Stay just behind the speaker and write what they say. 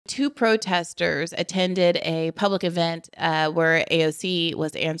two protesters attended a public event where AOC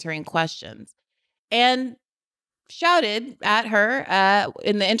was answering questions and shouted at her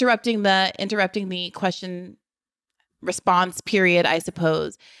interrupting the question response period, I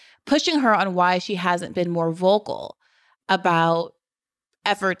suppose, pushing her on why she hasn't been more vocal about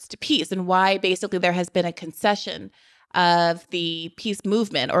efforts to peace and why basically there has been a concession of the peace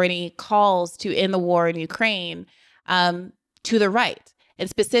movement or any calls to end the war in Ukraine to the right, and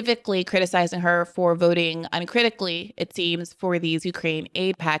specifically criticizing her for voting uncritically, it seems, for these Ukraine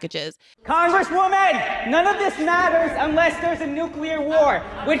aid packages. Congresswoman, none of this matters unless there's a nuclear war,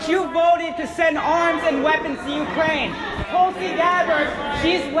 which you voted to send arms and weapons to Ukraine. Tulsi Gabbard,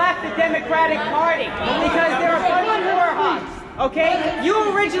 she's left the Democratic Party because there are a bunch of war hawks. Okay?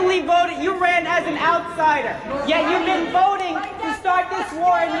 You originally voted, you ran as an outsider, yet you've been voting to start this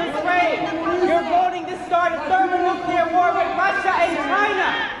war in Ukraine. You're voting to start a thermonuclear war with Russia and China.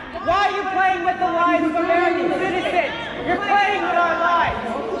 Why are you playing with the lives of American citizens? You're playing with our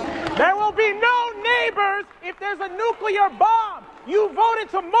lives. There will be no neighbors if there's a nuclear bomb. You voted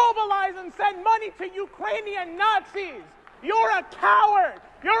to mobilize and send money to Ukrainian Nazis. You're a coward.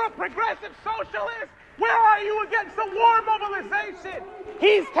 You're a progressive socialist. Where are you against the war mobilization?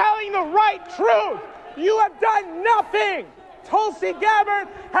 He's telling the right truth. You have done nothing. Tulsi Gabbard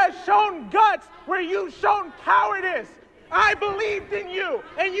has shown guts where you've shown cowardice. I believed in you,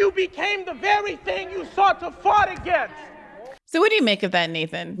 and you became the very thing you sought to fight against. So what do you make of that,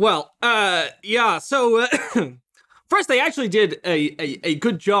 Nathan? Well, yeah, so first, they actually did a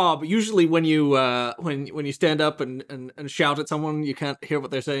good job. Usually when you stand up and shout at someone, you can't hear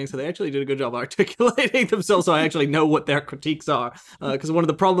what they're saying. So they actually did a good job articulating themselves, so I actually know what their critiques are. Because one of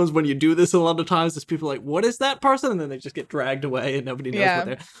the problems when you do this a lot of times is people are like, what is that person? And then they just get dragged away and nobody knows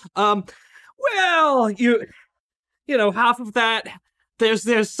what they're... Well, you know, half of that...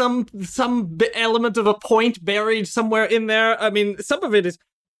 There's some element of a point buried somewhere in there. I mean, some of it is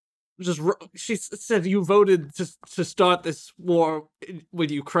just, she said you voted to start this war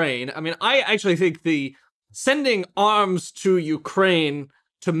with Ukraine. I mean, I actually think the sending arms to Ukraine,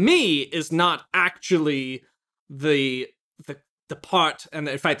 to me, is not actually the part, and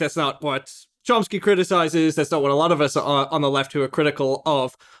in fact, that's not what Chomsky criticizes. That's not what a lot of us on the left who are critical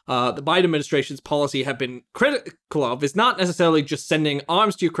of the Biden administration's policy have been critical of. Is not necessarily just sending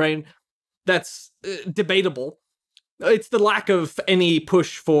arms to Ukraine. That's debatable. It's the lack of any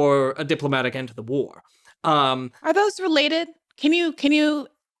push for a diplomatic end to the war. Are those related? Can you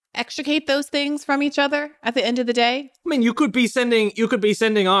extricate those things from each other at the end of the day? I mean, you could be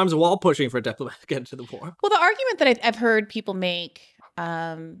sending arms while pushing for a diplomatic end to the war. Well, the argument that I've heard people make,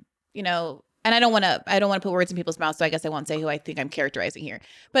 you know, and I don't want to put words in people's mouths, so I guess I won't say who I think I'm characterizing here.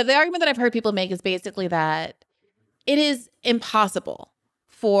 But the argument that I've heard people make is basically that it is impossible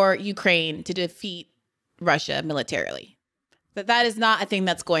for Ukraine to defeat Russia militarily. That is not a thing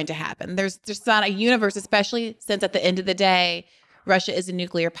that's going to happen. There's not a universe, especially since at the end of the day, Russia is a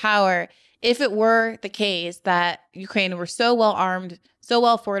nuclear power. If it were the case that Ukraine were so well armed, so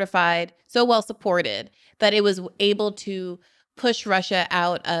well fortified, so well supported, that it was able to push Russia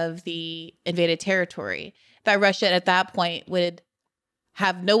out of the invaded territory, that Russia at that point would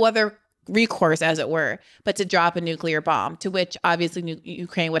have no other recourse, as it were, but to drop a nuclear bomb, to which obviously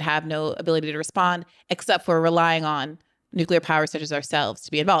Ukraine would have no ability to respond except for relying on nuclear powers such as ourselves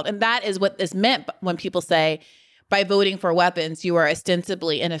to be involved. And that is what is meant when people say, by voting for weapons, you are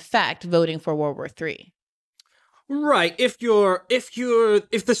ostensibly, in effect, voting for World War III. Right. If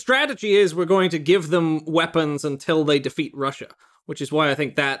the strategy is we're going to give them weapons until they defeat Russia, which is why I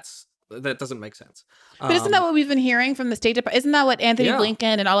think that doesn't make sense. But isn't that what we've been hearing from the State Department? Isn't that what Anthony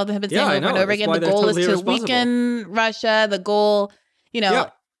Blinken and all of them have been saying over and over again? The goal is to weaken Russia. The goal,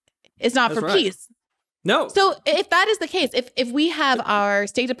 is not for peace. No. So if that is the case, if we have our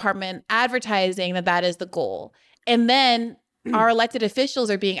State Department advertising that is the goal, and then our elected officials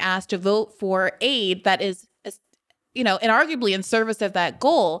are being asked to vote for aid that is, inarguably in service of that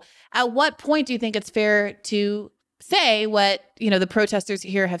goal, at what point do you think it's fair to say what, the protesters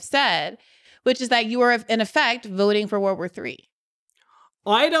here have said, which is that you are, in effect, voting for World War III?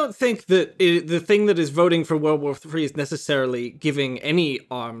 I don't think that the thing that is voting for World War III is necessarily giving any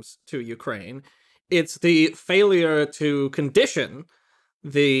arms to Ukraine. It's the failure to condition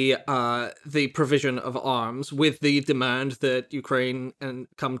the provision of arms with the demand that Ukraine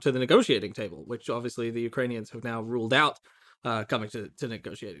come to the negotiating table, which obviously the Ukrainians have now ruled out coming to the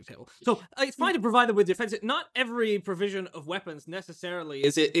negotiating table. So it's fine to provide them with defense. Not every provision of weapons necessarily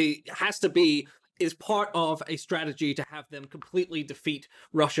is it has to be is part of a strategy to have them completely defeat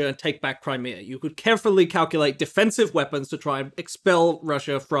Russia and take back Crimea. You could carefully calculate defensive weapons to try and expel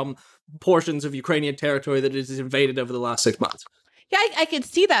Russia from portions of Ukrainian territory that it has invaded over the last 6 months. Yeah, I could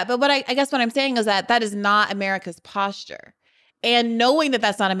see that. But I guess what I'm saying is that is not America's posture. And knowing that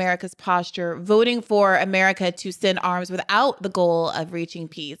that's not America's posture, voting for America to send arms without the goal of reaching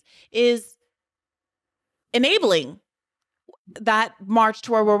peace is enabling that march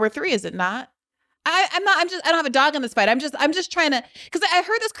toward World War III, is it not? I don't have a dog in this fight. I'm just trying to, because I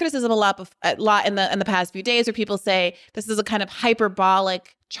heard this criticism a lot in the past few days, where people say this is a kind of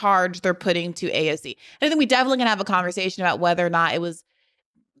hyperbolic charge they're putting to AOC. And I think we definitely can have a conversation about whether or not it was,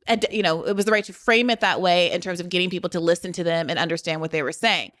 it was the right to frame it that way in terms of getting people to listen to them and understand what they were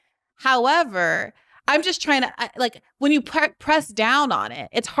saying. However, I'm just trying to, when you press down on it,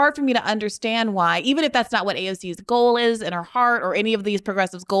 it's hard for me to understand why, even if that's not what AOC's goal is in her heart, or any of these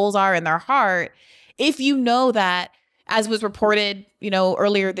progressives' goals are in their heart, if you know that, as was reported,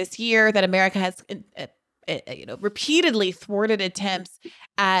 earlier this year, that America has, repeatedly thwarted attempts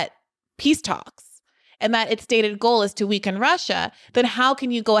at peace talks, and that its stated goal is to weaken Russia, then how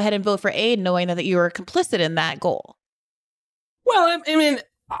can you go ahead and vote for aid knowing that you are complicit in that goal? Well, I mean,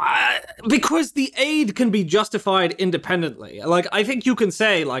 because the aid can be justified independently. I think you can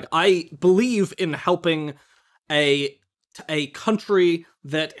say, I believe in helping a country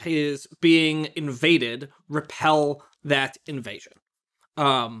that is being invaded repel that invasion.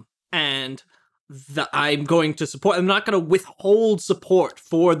 And that I'm going to support. I'm not going to withhold support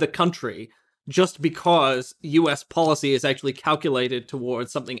for the country just because U.S. policy is actually calculated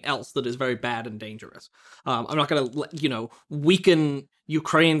towards something else that is very bad and dangerous. I'm not going to, weaken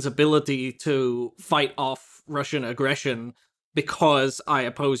Ukraine's ability to fight off Russian aggression because I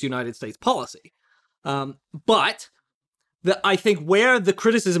oppose United States policy. But I think where the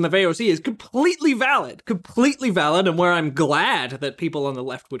criticism of AOC is completely valid, and where I'm glad that people on the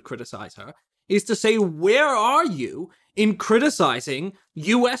left would criticize her, is to say, where are you in criticizing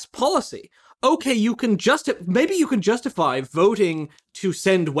U.S. policy? Okay, maybe you can justify voting to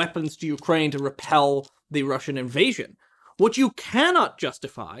send weapons to Ukraine to repel the Russian invasion. What you cannot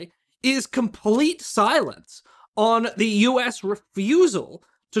justify is complete silence on the U.S. refusal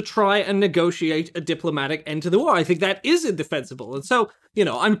to try and negotiate a diplomatic end to the war. I think that is indefensible. And so,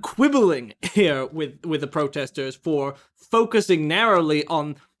 I'm quibbling here with the protesters for focusing narrowly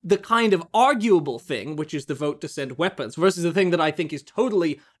on the kind of arguable thing, which is the vote to send weapons, versus the thing that I think is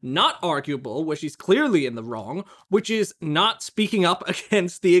totally not arguable, which is clearly in the wrong, which is not speaking up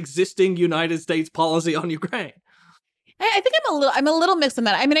against the existing United States policy on Ukraine. I think I'm a little mixed on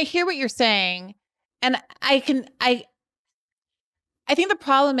that. I mean, I hear what you're saying, and I think the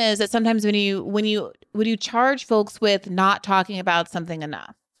problem is that sometimes when you charge folks with not talking about something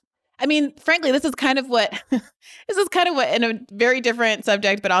enough. I mean, frankly, this is kind of what in a very different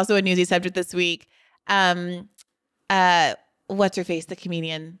subject, but also a newsy subject this week. What's her face? The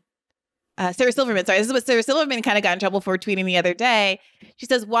comedian, Sarah Silverman. Sorry, this is what Sarah Silverman kind of got in trouble for tweeting the other day. She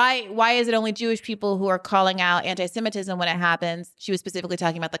says, why is it only Jewish people who are calling out anti-Semitism when it happens? She was specifically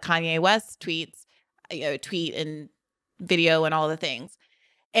talking about the Kayne West tweet and video and all the things.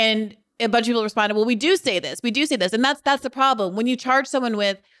 And a bunch of people responded, well, we do say this. And that's the problem. When you charge someone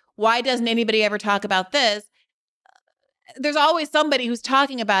with, why doesn't anybody ever talk about this? There's always somebody who's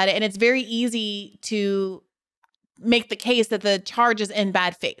talking about it. And it's very easy to make the case that the charge is in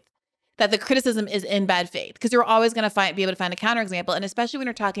bad faith, that the criticism is in bad faith, because you're always going to be able to find a counterexample. And especially when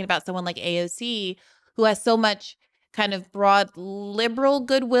you're talking about someone like AOC, who has so much kind of broad liberal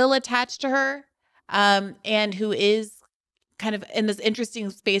goodwill attached to her, and who is kind of in this interesting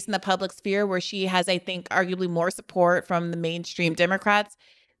space in the public sphere where she has, I think, arguably more support from the mainstream Democrats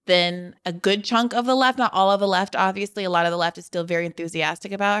than a good chunk of the left. Not all of the left, obviously. A lot of the left is still very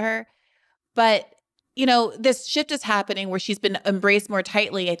enthusiastic about her. But, this shift is happening where she's been embraced more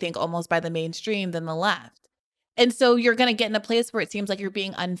tightly, I think, almost by the mainstream than the left. And so you're going to get in a place where it seems like you're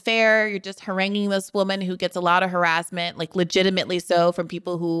being unfair. You're just haranguing this woman who gets a lot of harassment, legitimately so, from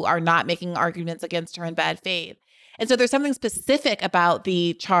people who are not making arguments against her in bad faith. And so there's something specific about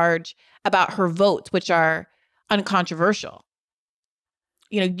the charge about her votes, which are uncontroversial.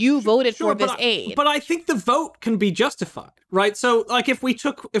 You voted for this aid. But I think the vote can be justified, right? So, if we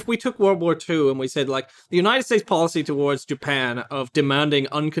took World War II and we said, the United States policy towards Japan of demanding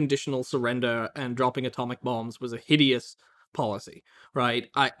unconditional surrender and dropping atomic bombs was a hideous policy, right?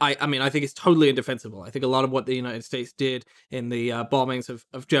 I mean, I think it's totally indefensible. I think a lot of what the United States did in the bombings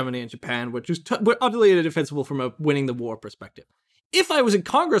of Germany and Japan were utterly indefensible from a winning the war perspective. If I was in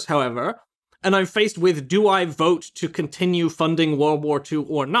Congress, however, and I'm faced with, do I vote to continue funding World War II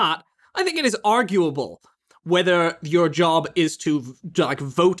or not? I think it is arguable whether your job is to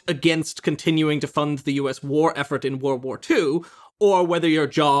vote against continuing to fund the US war effort in World War II, or whether your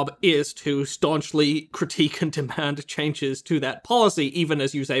job is to staunchly critique and demand changes to that policy, even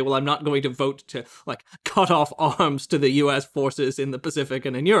as you say, well, I'm not going to vote to, cut off arms to the US forces in the Pacific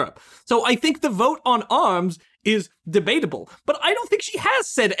and in Europe. So I think the vote on arms is debatable. But I don't think she has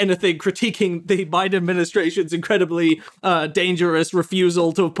said anything critiquing the Biden administration's incredibly dangerous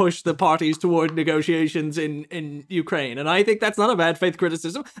refusal to push the parties toward negotiations in Ukraine. And I think that's not a bad faith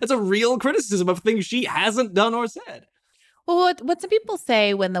criticism. It's a real criticism of things she hasn't done or said. Well, what some people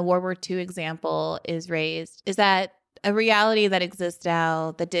say when the World War II example is raised is that a reality that exists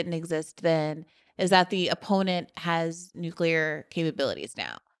now that didn't exist then is that the opponent has nuclear capabilities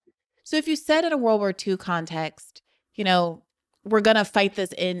now. So if you said in a World War II context, we're going to fight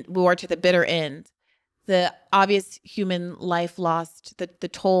this war to the bitter end, the obvious human life lost, the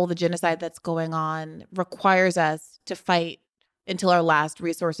toll, the genocide that's going on requires us to fight until our last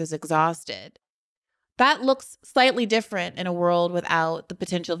resource is exhausted. That looks slightly different in a world without the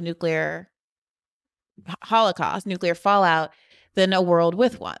potential of nuclear holocaust, nuclear fallout, than a world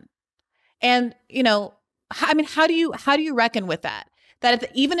with one. And, how do you reckon with that? That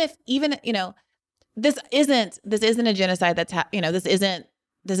even if this isn't a genocide that's this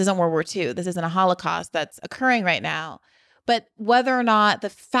isn't World War II. This isn't a Holocaust that's occurring right now. But whether or not the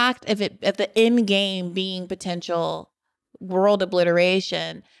fact of the end game being potential world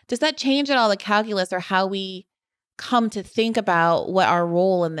obliteration, does that change at all the calculus or how we come to think about what our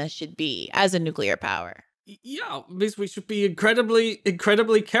role in this should be as a nuclear power? Yeah, because we should be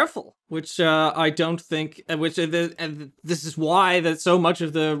incredibly careful, which I don't think, and this is why that so much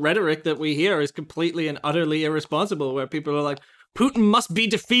of the rhetoric that we hear is completely and utterly irresponsible, where people are like, Putin must be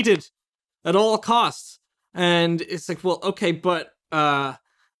defeated at all costs. And it's like, well, okay, but at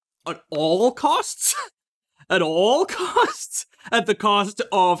all costs? At all costs? At the cost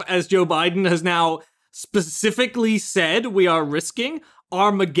of, as Joe Biden has now specifically said, we are risking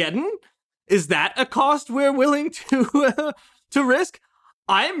Armageddon? Is that a cost we're willing to risk?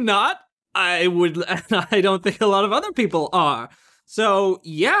 I'm not. I don't think a lot of other people are. So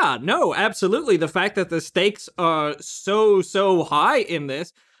yeah, no, absolutely. The fact that the stakes are so high in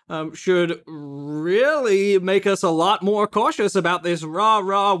this should really make us a lot more cautious about this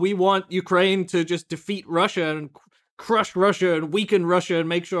rah, we want Ukraine to just defeat Russia and crush Russia and weaken Russia and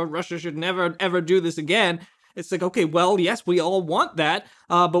make sure Russia should never, ever do this again. It's like, okay, well, yes, we all want that,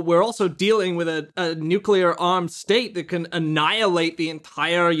 but we're also dealing with a nuclear-armed state that can annihilate the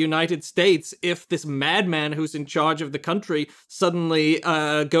entire United States if this madman who's in charge of the country suddenly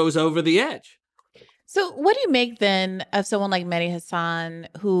goes over the edge. So what do you make then of someone like Mehdi Hasan,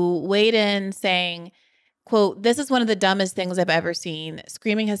 who weighed in saying, quote, "This is one of the dumbest things I've ever seen,"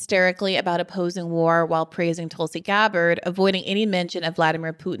 screaming hysterically about opposing war while praising Tulsi Gabbard, avoiding any mention of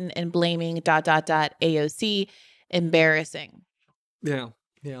Vladimir Putin and blaming ... AOC. Embarrassing. Yeah.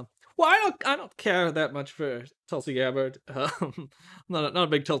 Well, I don't care that much for Tulsi Gabbard. I'm not a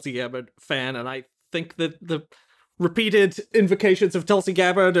big Tulsi Gabbard fan, and I think that the repeated invocations of Tulsi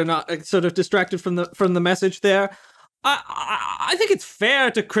Gabbard are not sort of distracted from the message there. I think it's fair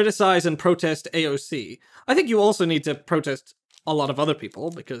to criticize and protest AOC. I think you also need to protest a lot of other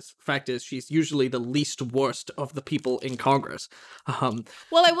people, because the fact is she's usually the least worst of the people in Congress.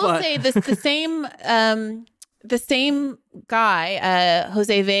 Well, I will say this: the same guy,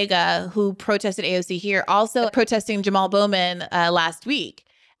 Jose Vega, who protested AOC here, also protesting Jamal Bowman last week,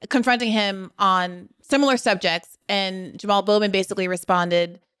 confronting him on similar subjects, and Jamal Bowman basically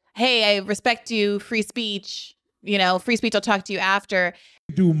responded, "Hey, I respect you, free speech. Free speech, I'll talk to you after."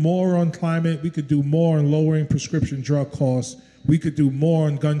 Do more on climate. We could do more on lowering prescription drug costs. We could do more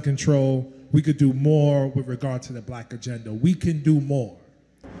on gun control. We could do more with regard to the Black agenda. We can do more.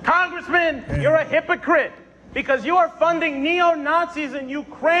 Congressman, you're a hypocrite because you are funding neo-Nazis in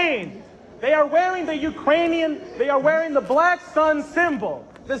Ukraine. They are wearing the Black Sun symbol,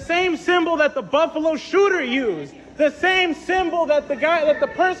 the same symbol that the Buffalo shooter used. The same symbol that the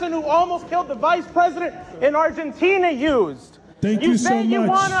person who almost killed the vice president in Argentina used. Thank you so much. You say you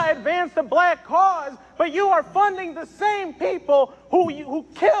want to advance the Black cause, but you are funding the same people who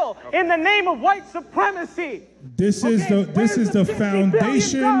kill in the name of white supremacy. This is the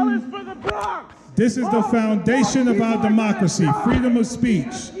foundation. For the Bronx. This is the foundation of our democracy, freedom of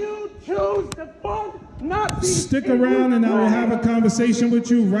speech. You choose to fund Nazis. Stick around and I will have a conversation with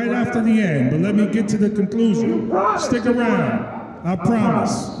you right after the end, but let me get to the conclusion. Stick around. I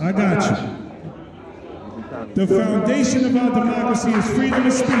promise. I got you. The foundation of our democracy is freedom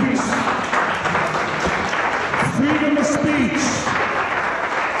of speech. Freedom of speech.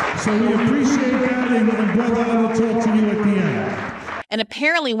 So we appreciate that, and brother, I will talk to you at the end. And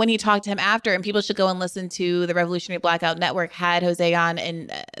apparently when he talked to him after, and people should go and listen to the Revolutionary Blackout Network had Jose on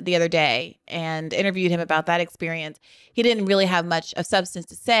the other day and interviewed him about that experience, he didn't really have much of substance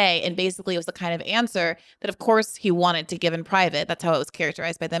to say. And basically it was the kind of answer that, of course, he wanted to give in private. That's how it was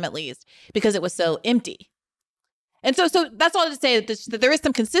characterized by them, at least, because it was so empty. And so that's all to say that there is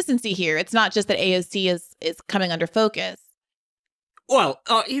some consistency here. It's not just that AOC is coming under focus. Well,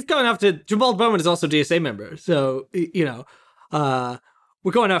 he's going after Jamal Bowman is also a DSA member. So, you know,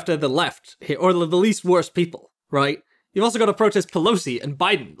 we're going after the left here, or the least worst people, right? You've also got to protest Pelosi and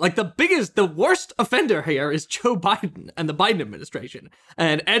Biden. Like the worst offender here is Joe Biden and the Biden administration,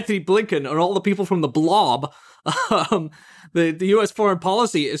 and Anthony Blinken and all the people from the blob. The U.S. foreign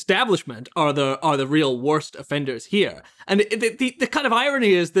policy establishment are the real worst offenders here. And the kind of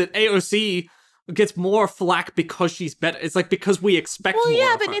irony is that AOC gets more flack because she's better. It's like because we expect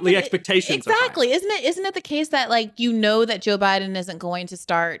more of her. The expectations exactly. are higher. Isn't it the case that, like, you know that Joe Biden isn't going to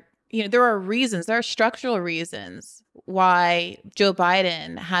start, you know, there are structural reasons why Joe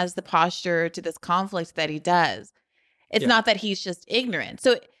Biden has the posture to this conflict that he does. It's not that he's just ignorant.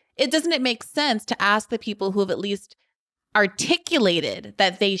 So doesn't it make sense to ask the people who have at least articulated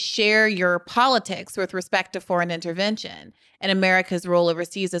that they share your politics with respect to foreign intervention and America's role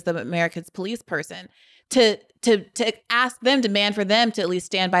overseas as the America's police person, to ask them, demand for them to at least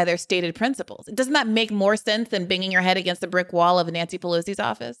stand by their stated principles? Doesn't that make more sense than banging your head against the brick wall of Nancy Pelosi's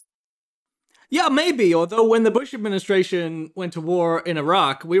office? Yeah, maybe. Although when the Bush administration went to war in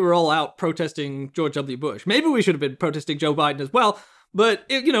Iraq, we were all out protesting George W. Bush. Maybe we should have been protesting Joe Biden as well. But,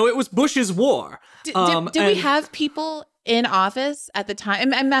 you know, it was Bush's war. Did we have people in office at the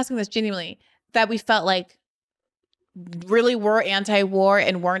time, I'm asking this genuinely, that we felt like really were anti-war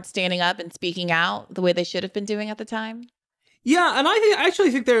and weren't standing up and speaking out the way they should have been doing at the time? Yeah, and I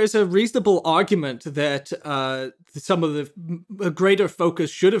actually think there is a reasonable argument that some of the greater focus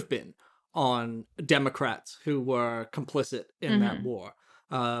should have been on Democrats who were complicit in that war.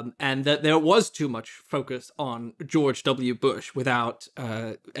 And that there was too much focus on George W. Bush without,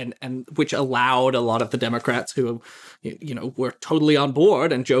 and which allowed a lot of the Democrats who, you know, were totally on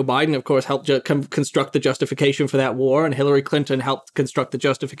board. And Joe Biden, of course, helped construct the justification for that war, and Hillary Clinton helped construct the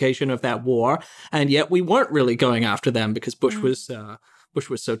justification of that war. And yet we weren't really going after them because Bush was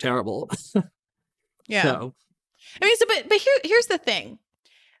so terrible. Yeah. So. I mean, but here's the thing,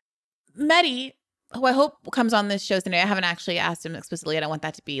 Mehdi, who I hope comes on this show today. I haven't actually asked him explicitly. I don't want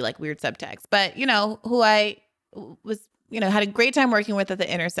that to be like weird subtext. But, you know, who I was, you know, had a great time working with at The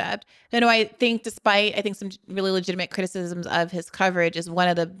Intercept. And who I think, despite, I think, some really legitimate criticisms of his coverage, is one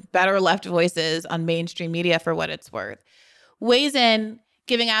of the better left voices on mainstream media for what it's worth. Weighs in,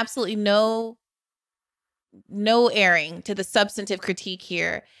 giving absolutely no airing to the substantive critique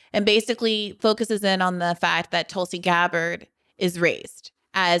here, and basically focuses in on the fact that Tulsi Gabbard is raised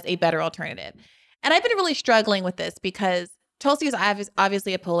as a better alternative. And I've been really struggling with this because Tulsi is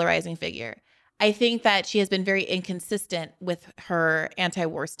obviously a polarizing figure. I think that she has been very inconsistent with her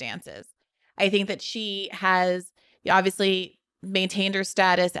anti-war stances. I think that she has obviously maintained her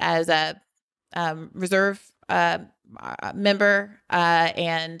status as a reserve member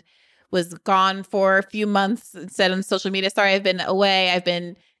and was gone for a few months and said on social media, sorry, I've been away. I've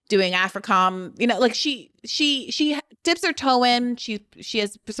been doing AFRICOM. You know, like she dips her toe in. She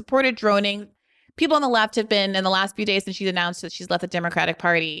has supported droning. People on the left have been, in the last few days since she's announced that she's left the Democratic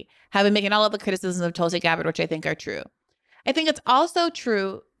Party, have been making all of the criticisms of Tulsi Gabbard, which I think are true. I think it's also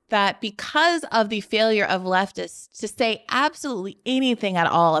true that because of the failure of leftists to say absolutely anything at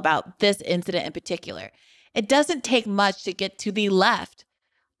all about this incident in particular, it doesn't take much to get to the left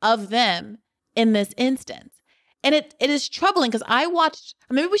of them in this instance. And it is troubling because I watched,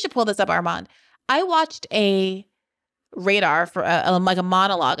 maybe we should pull this up, Armand. I watched a radar for a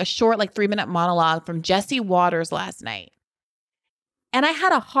monologue, a short, like 3-minute monologue from Jesse Waters last night. And I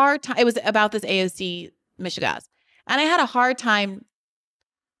had a hard time, it was about this AOC Michigas. And I had a hard time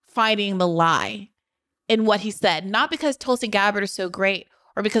finding the lie in what he said, not because Tulsi Gabbard is so great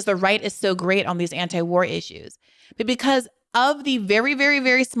or because the right is so great on these anti-war issues, but because of the very, very,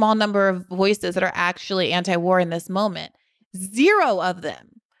 very small number of voices that are actually anti-war in this moment. 0 of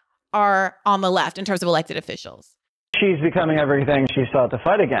them are on the left in terms of elected officials. She's becoming everything she sought to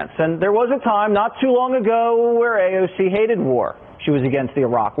fight against. And there was a time not too long ago where AOC hated war. She was against the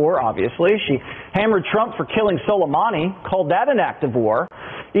Iraq War, obviously. She hammered Trump for killing Soleimani, called that an act of war,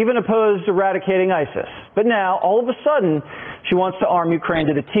 even opposed eradicating ISIS. But now, all of a sudden, she wants to arm Ukraine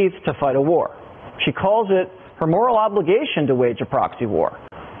to the teeth to fight a war. She calls it her moral obligation to wage a proxy war.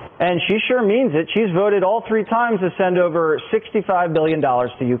 And she sure means it. She's voted all 3 times to send over $65 billion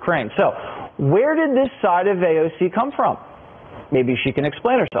to Ukraine. So where did this side of AOC come from? Maybe she can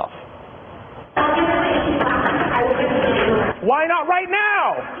explain herself. Why not right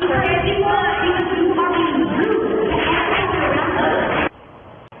now?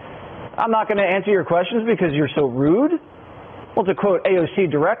 I'm not going to answer your questions because you're so rude. Well, to quote AOC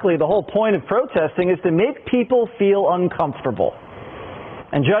directly, the whole point of protesting is to make people feel uncomfortable.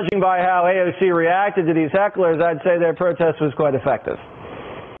 And judging by how AOC reacted to these hecklers, I'd say their protest was quite effective.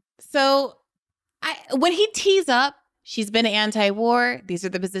 So when he tees up, she's been anti-war. These are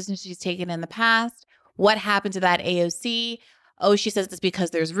the positions she's taken in the past. What happened to that AOC? Oh, she says it's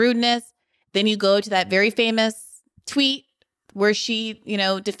because there's rudeness. Then you go to that very famous tweet where she,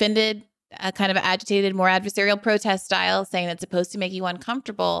 defended a kind of agitated, more adversarial protest style, saying it's supposed to make you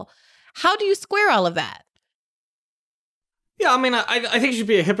uncomfortable. How do you square all of that? Yeah, I mean, I think she'd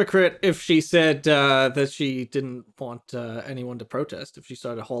be a hypocrite if she said that she didn't want anyone to protest, if she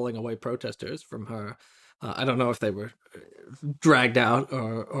started hauling away protesters from her. I don't know if they were dragged out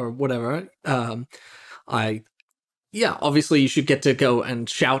or whatever. Yeah, obviously you should get to go and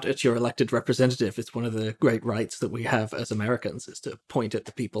shout at your elected representative. It's one of the great rights that we have as Americans, is to point at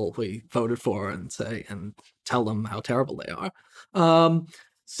the people we voted for and say and tell them how terrible they are.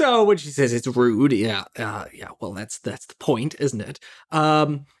 So when she says it's rude, yeah, well, that's the point, isn't it?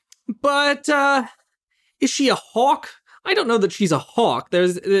 But is she a hawk? I don't know that she's a hawk. There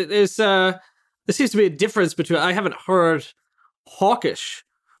seems to be a difference between. I haven't heard hawkish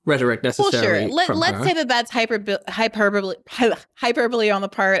rhetoric necessarily. Well, sure. Let's say that's hyperbole on the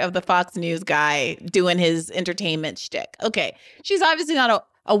part of the Fox News guy doing his entertainment shtick. Okay, she's obviously not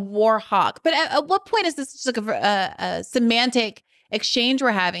a war hawk, but at what point is this just like a semantic exchange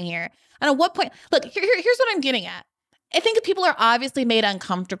we're having here? And at what point, look, here's what I'm getting at. I think that people are obviously made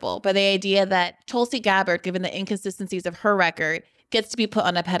uncomfortable by the idea that Tulsi Gabbard, given the inconsistencies of her record, gets to be put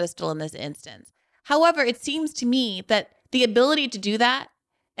on a pedestal in this instance. However, it seems to me that the ability to do that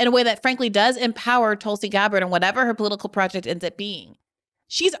in a way that frankly does empower Tulsi Gabbard and whatever her political project ends up being,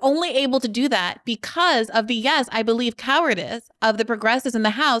 she's only able to do that because of the, yes, I believe, cowardice of the progressives in the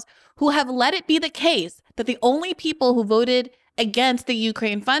House who have let it be the case that the only people who voted against the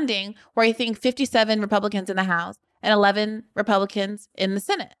Ukraine funding were, I think, 57 Republicans in the House and 11 Republicans in the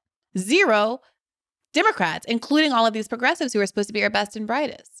Senate. 0 Democrats, including all of these progressives who are supposed to be our best and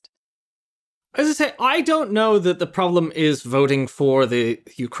brightest. As I say, I don't know that the problem is voting for the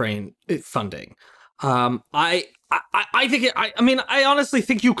Ukraine funding. I think I honestly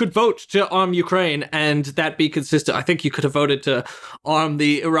think you could vote to arm Ukraine and that be consistent. I think you could have voted to arm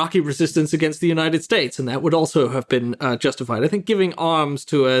the Iraqi resistance against the United States, and that would also have been justified. I think giving arms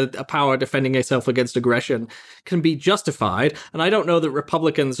to a power defending itself against aggression can be justified, and I don't know that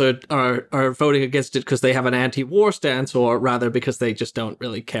Republicans are voting against it because they have an anti-war stance, or rather because they just don't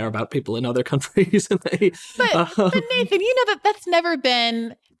really care about people in other countries. And but Nathan, you know that's never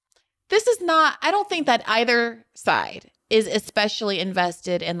been. This is not, I don't think that either side is especially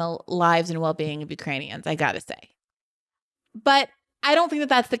invested in the lives and well-being of Ukrainians, I gotta say. But I don't think that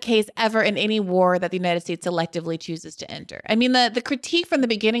that's the case ever in any war that the United States selectively chooses to enter. I mean, the critique from the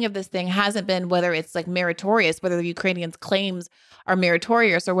beginning of this thing hasn't been whether it's like meritorious, whether the Ukrainians' claims are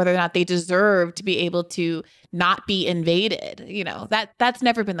meritorious, or whether or not they deserve to be able to not be invaded. You know, that's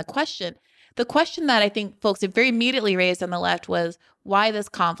never been the question. The question that I think folks have very immediately raised on the left was, why this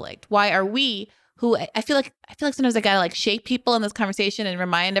conflict? Why are we, who I feel like sometimes I gotta like shake people in this conversation and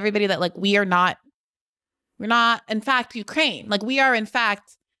remind everybody that like we're not in fact Ukraine. Like we are in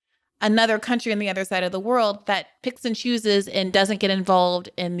fact another country on the other side of the world that picks and chooses and doesn't get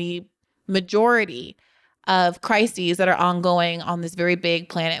involved in the majority of crises that are ongoing on this very big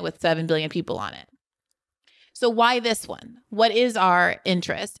planet with 7 billion people on it. So why this one? What is our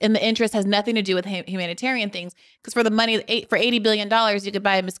interest? And the interest has nothing to do with humanitarian things, because for the money, for $80 billion, you could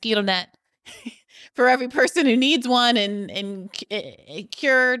buy a mosquito net for every person who needs one and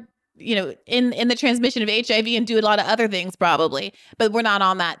cure, you know, in the transmission of HIV and do a lot of other things probably. But we're not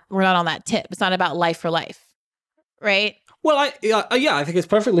on that. We're not on that tip. It's not about life for life, right? Well, I think it's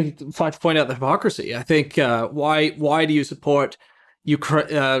perfectly fine to point out the hypocrisy. I think why do you support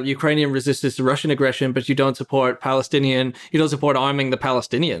Ukrainian resistance to Russian aggression, but you don't support arming the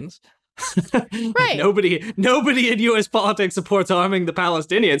Palestinians? Right. Nobody in U.S. politics supports arming the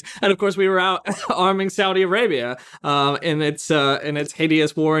Palestinians, and of course we were out arming Saudi Arabia in its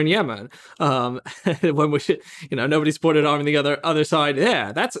hideous war in Yemen. When we should, nobody supported arming the other side.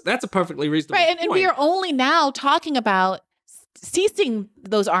 Yeah, that's a perfectly reasonable right. point. And we are only now talking about ceasing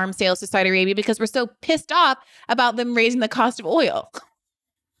those arms sales to Saudi Arabia because we're so pissed off about them raising the cost of oil.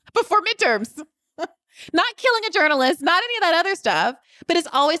 before midterms. Not killing a journalist, not any of that other stuff, but it's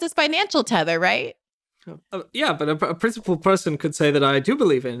always this financial tether, right? Yeah, but a principled person could say that I do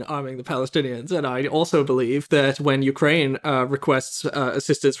believe in arming the Palestinians, and I also believe that when Ukraine requests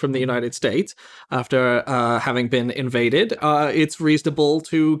assistance from the United States after having been invaded, it's reasonable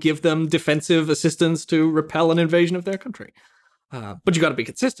to give them defensive assistance to repel an invasion of their country. But you got to be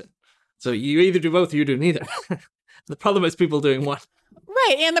consistent. So you either do both or you do neither. The problem is people doing one.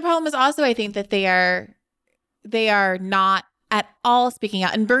 Right, and the problem is also, I think, that they are not at all speaking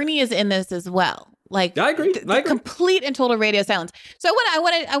out, and Bernie is in this as well. Like, I agree. Complete and total radio silence. So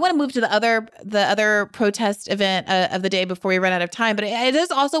I want to move to the other protest event of the day before we run out of time. But it is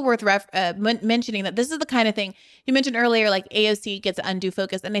also worth mentioning that this is the kind of thing you mentioned earlier, like AOC gets undue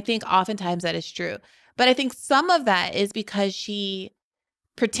focus, and I think oftentimes that is true. But I think some of that is because she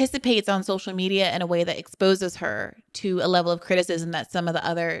participates on social media in a way that exposes her to a level of criticism that some of the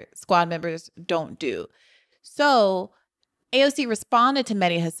other squad members don't do. So AOC responded to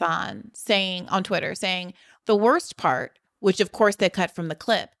Mehdi Hasan on Twitter, saying the worst part, which of course they cut from the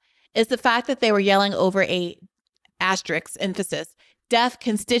clip, is the fact that they were yelling over a asterisk emphasis deaf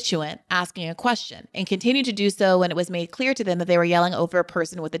constituent asking a question, and continued to do so when it was made clear to them that they were yelling over a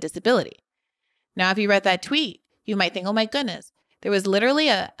person with a disability. Now, if you read that tweet, you might think, oh my goodness, there was literally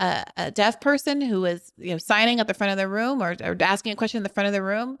a deaf person who was signing at the front of the room or asking a question in the front of the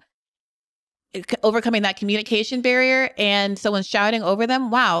room, overcoming that communication barrier, and someone's shouting over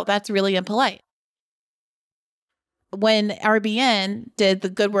them. Wow, that's really impolite. When RBN did the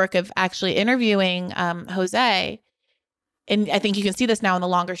good work of actually interviewing Jose, and I think you can see this now in the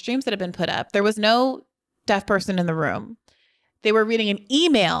longer streams that have been put up, there was no deaf person in the room. They were reading an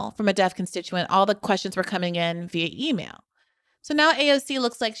email from a deaf constituent. All the questions were coming in via email. So now AOC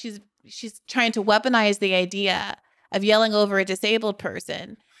looks like she's trying to weaponize the idea of yelling over a disabled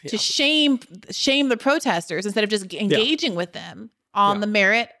person to shame the protesters instead of just engaging with them on the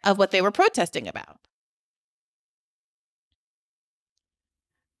merit of what they were protesting about.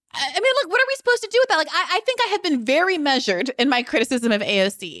 I mean, look, what are we supposed to do with that? Like, I think I have been very measured in my criticism of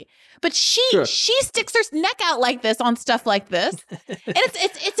AOC, but she sticks her neck out like this on stuff like this, and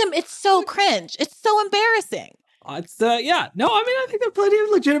it's so cringe. It's so embarrassing. I think there are plenty of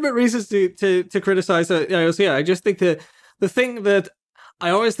legitimate reasons to criticize AOC. I just think the thing that I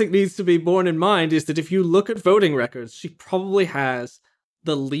always think needs to be borne in mind is that if you look at voting records, she probably has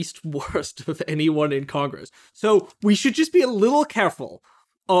the least worst of anyone in Congress. So we should just be a little careful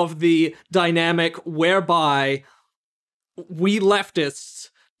of the dynamic whereby we leftists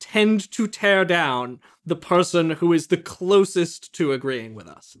tend to tear down the person who is the closest to agreeing with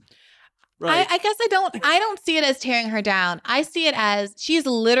us. Right. I guess I don't see it as tearing her down. I see it as she's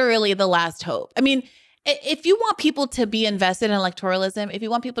literally the last hope. I mean, if you want people to be invested in electoralism, if you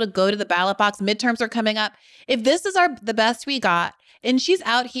want people to go to the ballot box, midterms are coming up. If this is the best we got, and she's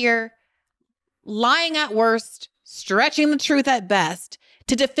out here lying at worst, stretching the truth at best,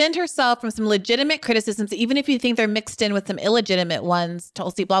 to defend herself from some legitimate criticisms, even if you think they're mixed in with some illegitimate ones,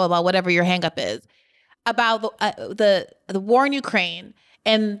 Tulsi, blah, blah, blah, whatever your hang up is, about the war in Ukraine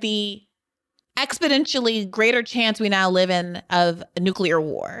and the exponentially greater chance we now live in of a nuclear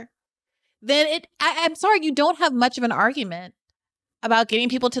war, then I'm sorry, you don't have much of an argument about getting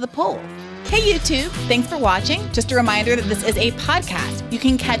people to the polls. Hey YouTube, thanks for watching. Just a reminder that this is a podcast. You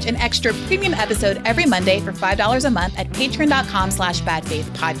can catch an extra premium episode every Monday for $5 a month at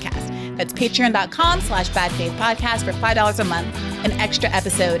patreon.com/badfaithpodcast. That's patreon.com/badfaithpodcast for $5 a month, an extra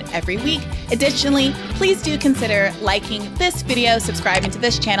episode every week. Additionally, please do consider liking this video, subscribing to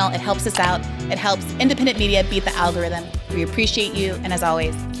this channel. It helps us out. It helps independent media beat the algorithm. We appreciate you. And as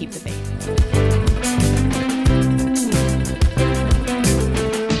always, keep the faith.